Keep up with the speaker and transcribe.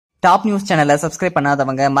Top news சேனலை subscribe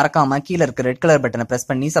பண்ணாதவங்க மறக்காம கீழ இருக்க ரெட் கலர் பட்டனை பிரஸ்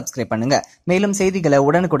பண்ணி சப்ஸ்கிரைப் பண்ணுங்க. மேலும் செய்திகளை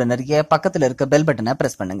உடனுக்குடன் அறிய பக்கத்துல இருக்க பெல் பட்டனை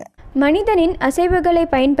பிரஸ் பண்ணுங்க. மனிதனின் அசைவுகளை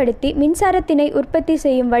பயன்படுத்தி மின்சாரத்தினை உற்பத்தி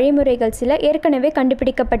செய்யும் வழிமுறைகள் சில ஏற்கனவே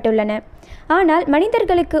கண்டுபிடிக்கப்பட்டுள்ளன. ஆனால்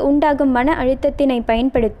மனிதர்களுக்கு உண்டாகும் மன அழுத்தத்தினை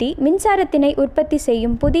பயன்படுத்தி மின்சாரத்தினை உற்பத்தி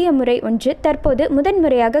செய்யும் புதிய முறை ஒன்று தற்போது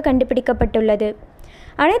முதன்முறையாக கண்டுபிடிக்கப்பட்டுள்ளது.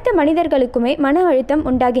 அனைத்து மனிதர்களுக்குமே மன அழுத்தம்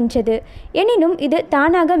உண்டாகின்றது. எனினும் இது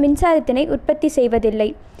தானாக மின்சாரத்தினை உற்பத்தி செய்வதில்லை.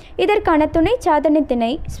 இதற்கான துணை சாதனத்தினை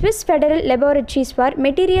Swiss federal laboratories for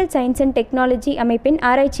material science and technology அமைப்பின்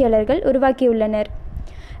ஆராய்ச்சியாளர்கள் உருவாக்கியுள்ளனர்.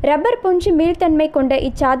 ரப்பர் போன்று மீள்தன்மை கொண்ட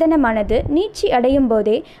இச்சாதனமானது நீட்சி அடையும்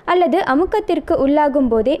போதே அல்லது அமுக்கத்திற்கு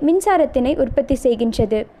உள்ளாகும் போதே மின்சாரத்தினை உற்பத்தி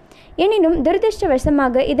செய்கின்றது. எனினும்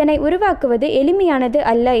துரதிருஷ்டவசமாக இதனை உருவாக்குவது எளிமையானது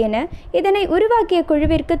அல்ல என இதனை உருவாக்கிய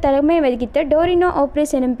குழுவிற்கு தலைமை வகித்த டோரினோ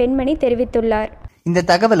ஓப்ரிஸ் எனும் பெண்மணி தெரிவித்துள்ளார். இந்த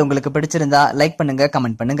தகவல் உங்களுக்கு பிடிச்சிருந்தா லைக் பண்ணுங்க,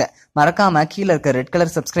 கமெண்ட் பண்ணுங்க. மறக்காம கீழ இருக்க ரெட்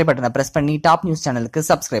கலர் சப்ஸ்கிரைப் பட்டனை பிரஸ் பண்ணி டாப் நியூஸ் சேனலுக்கு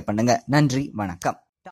சப்ஸ்கிரைப் பண்ணுங்க. நன்றி, வணக்கம்.